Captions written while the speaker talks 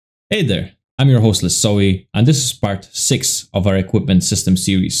Hey there, I'm your host Zoe, and this is part 6 of our equipment system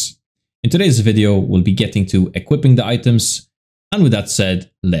series. In today's video, we'll be getting to equipping the items, and with that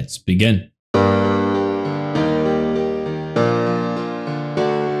said, let's begin.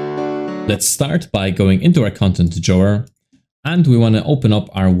 Let's start by going into our content drawer, and we want to open up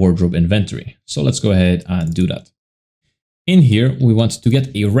our wardrobe inventory. So let's go ahead and do that. In here, we want to get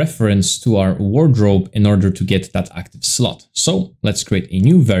a reference to our wardrobe in order to get that active slot. So let's create a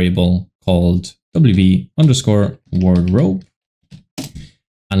new variable called WB_wardrobe.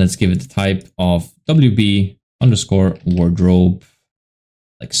 And let's give it the type of WB_wardrobe,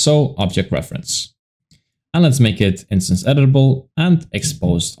 like so, object reference. And let's make it instance editable and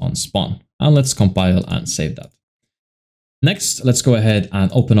exposed on spawn. And let's compile and save that. Next, let's go ahead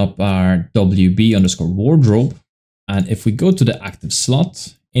and open up our WB_wardrobe. And if we go to the active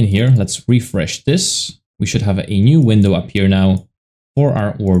slot in here, let's refresh this. We should have a new window appear now for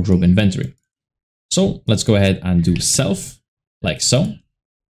our wardrobe inventory. So let's go ahead and do self, like so.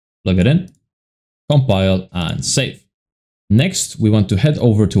 Plug it in, compile and save. Next, we want to head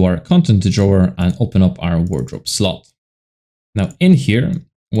over to our content drawer and open up our wardrobe slot. Now in here,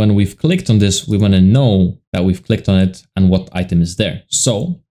 when we've clicked on this, we want to know that we've clicked on it and what item is there.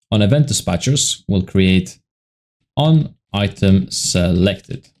 So on event dispatchers, we'll create on item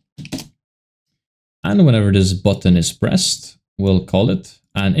selected. And whenever this button is pressed, we'll call it.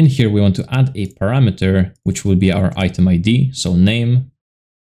 And in here, we want to add a parameter, which will be our item ID. So name,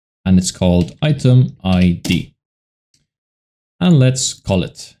 and it's called item ID. And let's call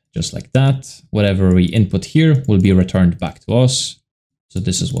it just like that. Whatever we input here will be returned back to us. So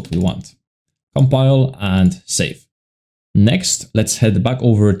this is what we want. Compile and save. Next, let's head back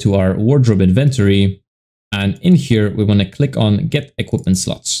over to our wardrobe inventory. And in here, we want to click on Get Equipment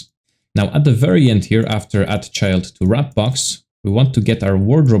Slots. Now, at the very end here, after Add Child to Wrap Box, we want to get our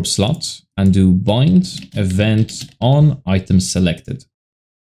wardrobe slot and do bind event on item selected.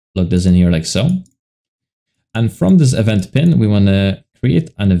 Plug this in here like so. And from this event pin, we want to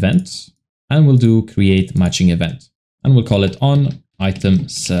create an event, and we'll do create matching event. And we'll call it on item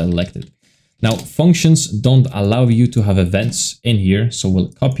selected. Now, functions don't allow you to have events in here, so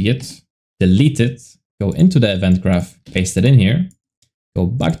we'll copy it, delete it, go into the event graph, paste it in here, go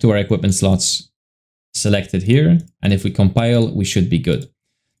back to our equipment slots, select it here, and if we compile, we should be good.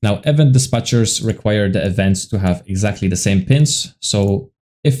 Now, event dispatchers require the events to have exactly the same pins. So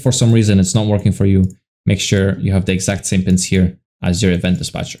if for some reason it's not working for you, make sure you have the exact same pins here as your event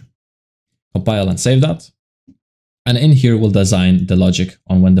dispatcher. Compile and save that. And in here, we'll design the logic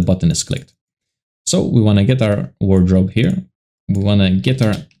on when the button is clicked. So we want to get our wardrobe here. We want to get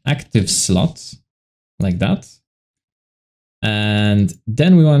our active slot like that. And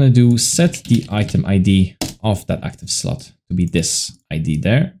then we want to do set the item ID of that active slot to be this ID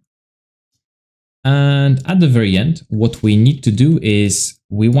there. And at the very end, what we need to do is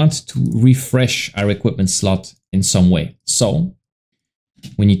we want to refresh our equipment slot in some way. So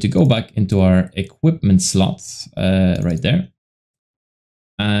we need to go back into our equipment slot right there.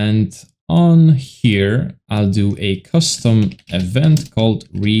 And on here, I'll do a custom event called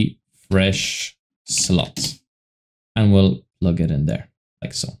refresh slot, and we'll plug it in there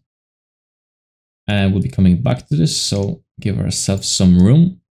like so. And we'll be coming back to this, so give ourselves some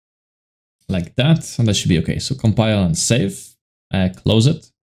room like that, and that should be okay. So compile and save, close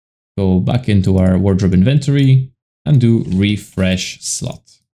it, go back into our wardrobe inventory and do refresh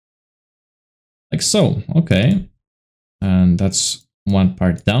slot like so. Okay, and that's one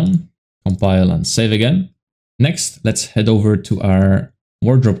part down. Compile and save again. Next, let's head over to our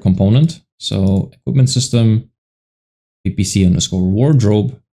wardrobe component. So equipment system,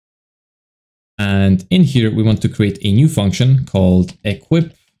 PPC_wardrobe. And in here, we want to create a new function called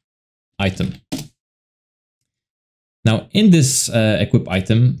equip item. Now in this equip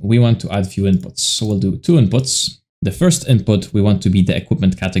item, we want to add a few inputs. So we'll do 2 inputs. The first input, we want to be the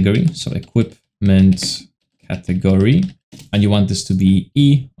equipment category. So equipment category. And you want this to be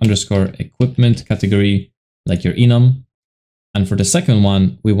E_equipment category, like your enum. And for the second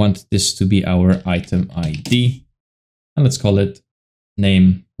one, we want this to be our item ID. And let's call it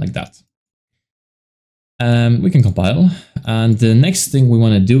name like that. We can compile. And the next thing we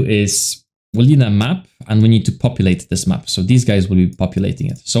want to do is we'll need a map and we need to populate this map. So these guys will be populating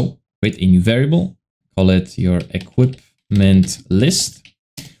it. So create a new variable, call it your equipment list.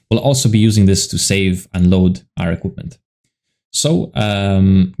 We'll also be using this to save and load our equipment. So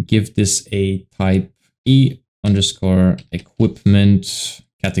give this a type E_equipment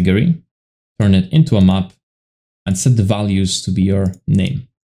category, turn it into a map, and set the values to be your name.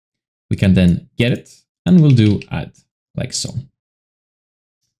 We can then get it, and we'll do add, like so.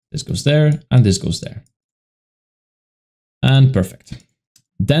 This goes there, and this goes there. And perfect.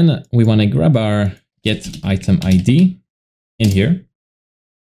 Then we want to grab our get item ID in here.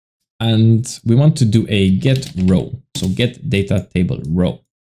 And we want to do a get row. So get data table row.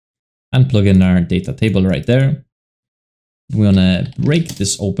 And plug in our data table right there. We want to break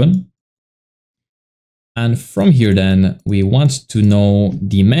this open. And from here then, we want to know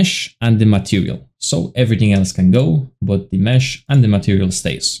the mesh and the material. So everything else can go, but the mesh and the material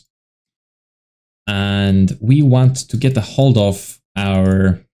stays. And we want to get a hold of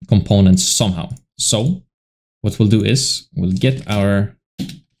our components somehow. So what we'll do is we'll get our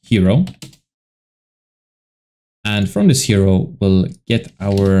hero. And from this hero, we'll get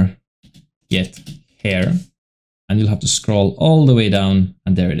our get hair. And you'll have to scroll all the way down,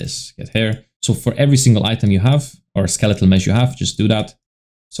 and there it is, get hair. So for every single item you have, or skeletal mesh you have, just do that.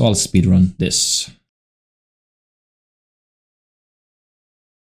 So I'll speedrun this.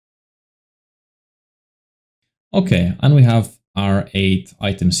 Okay, and we have our 8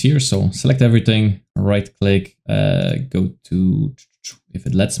 items here. So select everything, right click, go to, if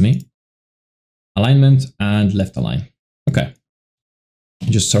it lets me, alignment and left align. Okay,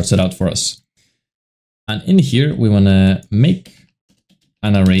 it just sorts it out for us. And in here, we want to make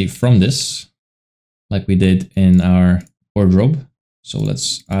an array from this, like we did in our wardrobe. So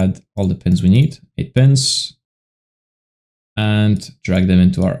let's add all the pins we need, 8 pins, and drag them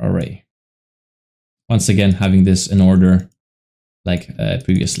into our array. Once again, having this in order like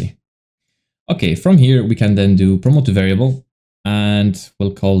previously. Okay, from here, we can then do promote to variable, and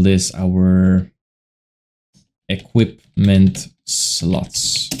we'll call this our equipment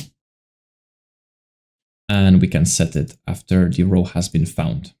slots. And we can set it after the row has been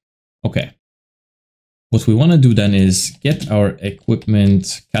found. Okay. What we want to do then is get our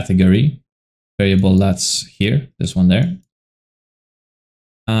equipment category variable that's here, this one there.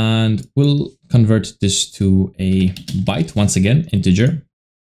 And we'll convert this to a byte, once again, integer.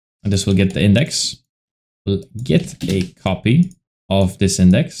 And this will get the index. We'll get a copy of this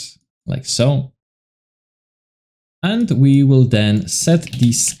index, like so. And we will then set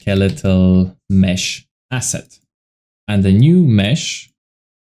the skeletal mesh asset. And the new mesh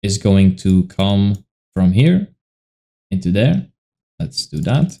is going to come from here into there. Let's do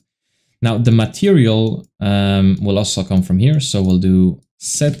that. Now the material will also come from here. So we'll do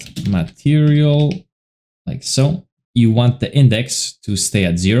set material like so. You want the index to stay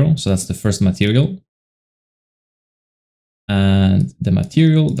at 0. So that's the first material. And the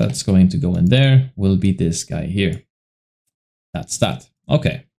material that's going to go in there will be this guy here. That's that.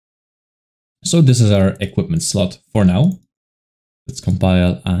 Okay. So this is our equipment slot for now. Let's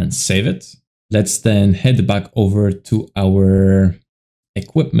compile and save it. Let's then head back over to our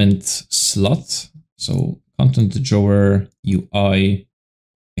equipment slot. So content drawer, UI,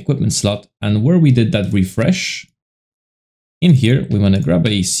 equipment slot. And where we did that refresh, in here, we want to grab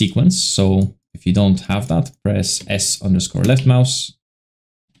a sequence. So if you don't have that, press S_left mouse.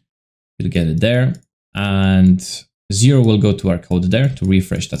 You'll get it there. And 0 will go to our code there to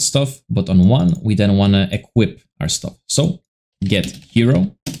refresh that stuff. But on 1, we then want to equip our stuff. So get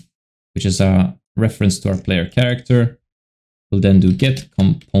hero, which is a reference to our player character. We'll then do get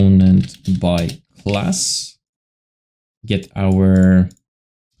component by class. Get our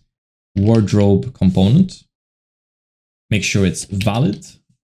wardrobe component. Make sure it's valid.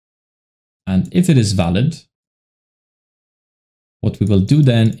 And if it is valid, what we will do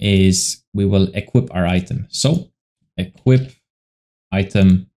then is we will equip our item. So equip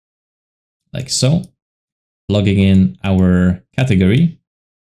item like so, plugging in our category.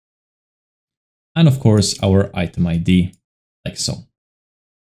 And of course, our item ID like so.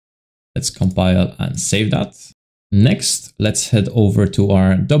 Let's compile and save that. Next, let's head over to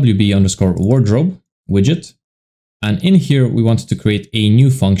our WB_wardrobe widget. And in here, we want to create a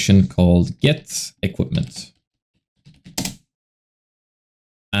new function called get equipment.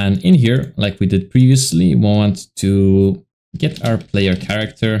 And in here, like we did previously, we want to get our player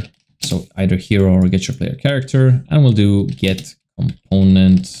character. So either hero or get your player character. And we'll do get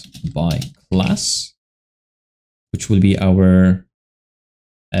component by class, which will be our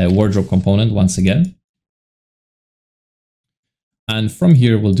wardrobe component once again. And from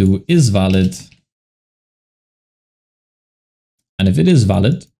here, we'll do is valid. And if it is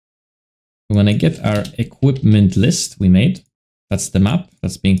valid, we want to get our equipment list we made. That's the map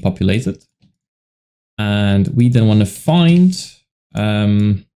that's being populated. And we then want to find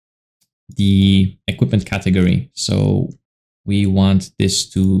the equipment category. So we want this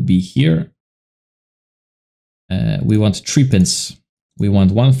to be here. We want 3 pins. We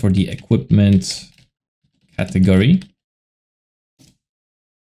want 1 for the equipment category.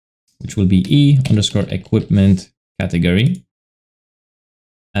 which will be E underscore equipment category.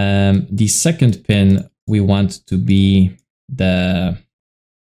 The second pin we want to be the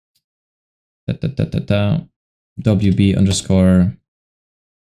WB underscore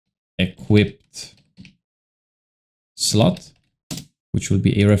equipped slot, which will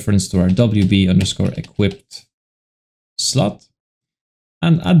be a reference to our WB underscore equipped slot.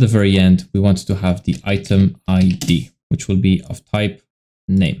 And at the very end, we want to have the item ID, which will be of type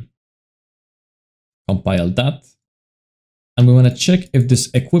name. Compile that. And we want to check if this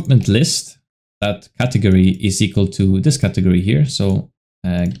equipment list, that category, is equal to this category here. So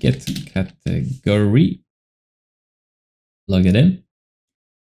get category, log it in.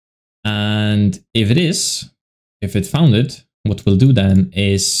 And if it is, if it found it, what we'll do then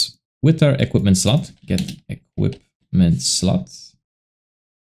is with our equipment slot, get equipment slot,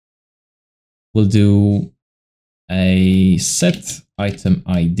 we'll do a set item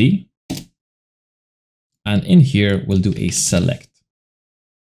ID. And in here, we'll do a select.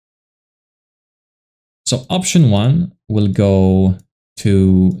 So option 1 will go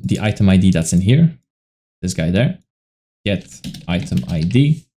to the item ID that's in here, this guy there, get item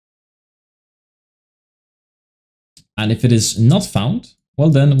ID. And if it is not found, well,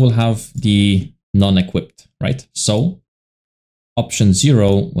 then we'll have the non-equipped, right? So option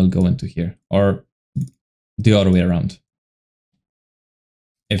 0 will go into here, or the other way around.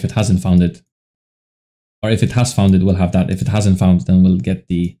 If it hasn't found it, or if it has found it, we'll have that. If it hasn't found, then we'll get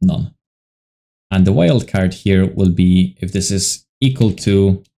the none. And the wildcard here will be if this is equal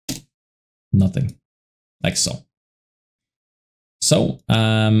to nothing, like so. So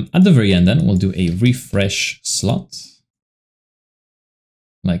at the very end, then we'll do a refresh slot,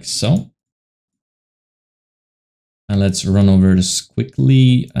 like so. And let's run over this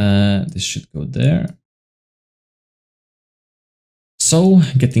quickly. This should go there. So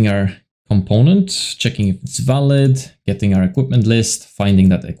getting our component, checking if it's valid, getting our equipment list, finding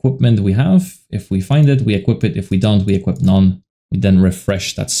that equipment we have. If we find it, we equip it. If we don't, we equip none. We then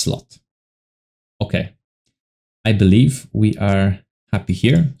refresh that slot. Okay, I believe we are happy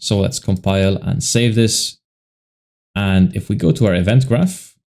here. So let's compile and save this. And if we go to our event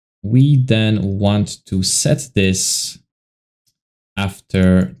graph, we then want to set this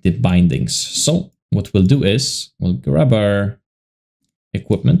after the bindings. So what we'll do is we'll grab our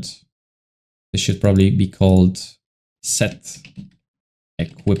equipment. This should probably be called set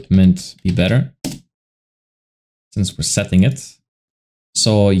equipment be better, since we're setting it.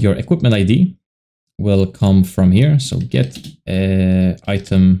 So your equipment ID will come from here. So get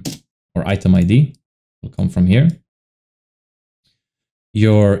item or item ID will come from here.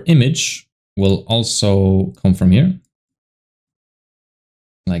 Your image will also come from here,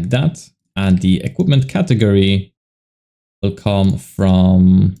 like that. And the equipment category will come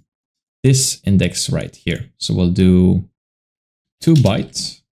from this index right here. So we'll do 2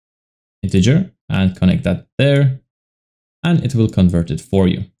 byte integer and connect that there, and it will convert it for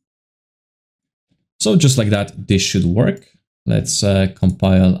you. So just like that, this should work. Let's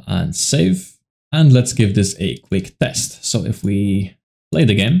compile and save, and let's give this a quick test. So if we play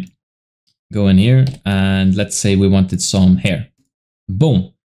the game, go in here, and let's say we wanted some hair.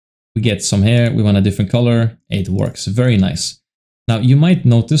 Boom, we get some hair. We want a different color. It works. Very nice. Now you might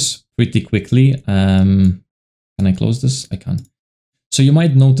notice pretty quickly, can I close this? I can. So you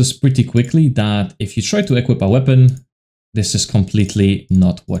might notice pretty quickly that if you try to equip a weapon, this is completely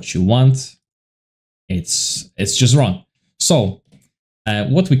not what you want. It's just wrong. So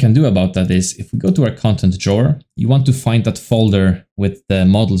what we can do about that is if we go to our content drawer, you want to find that folder with the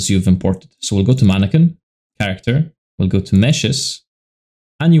models you've imported. So we'll go to mannequin, character, we'll go to meshes,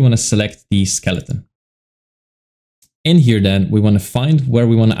 and you want to select the skeleton. In here, then, we want to find where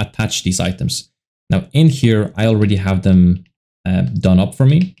we want to attach these items. Now, in here, I already have them done up for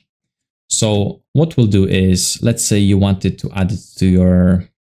me. So what we'll do is, let's say you wanted to add it to your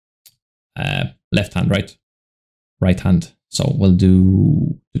left hand, right hand. So we'll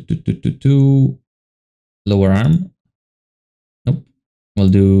do lower arm. Nope. We'll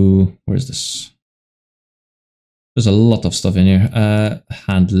do, where's this? There's a lot of stuff in here.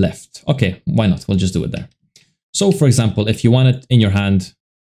 Hand left. Okay, why not? We'll just do it there. So for example, if you want it in your hand,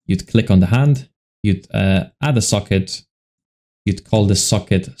 you'd click on the hand, you'd add a socket, you'd call this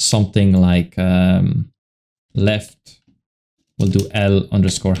socket something like left. We'll do L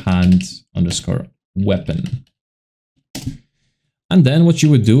underscore hand underscore weapon. And then what you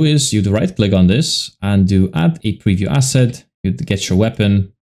would do is you'd right click on this and do add a preview asset. You'd get your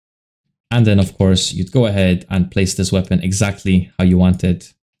weapon. And then of course you'd go ahead and place this weapon exactly how you want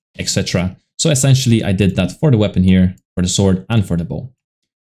it, etc. So essentially I did that for the weapon here, for the sword and for the bow.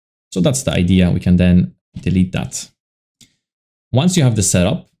 So that's the idea. We can then delete that. Once you have this set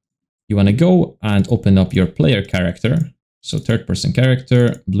up, you want to go and open up your player character. So third person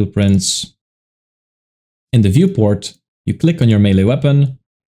character, blueprints. In the viewport, you click on your melee weapon,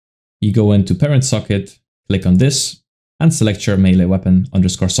 you go into parent socket, click on this, and select your melee weapon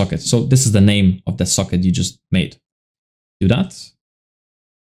underscore socket. So this is the name of the socket you just made. Do that.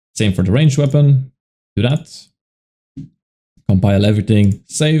 Same for the ranged weapon. Do that. Compile everything,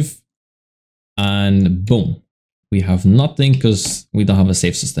 save, and boom. We have nothing because we don't have a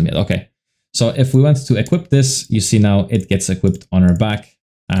save system yet. Okay. So if we went to equip this, you see now it gets equipped on our back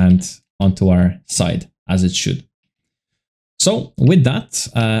and onto our side as it should. So with that,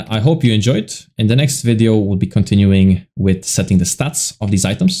 I hope you enjoyed. In the next video, we'll be continuing with setting the stats of these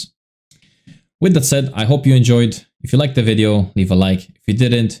items. With that said, I hope you enjoyed. If you liked the video, leave a like. If you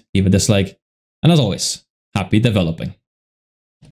didn't, leave a dislike. And as always, happy developing.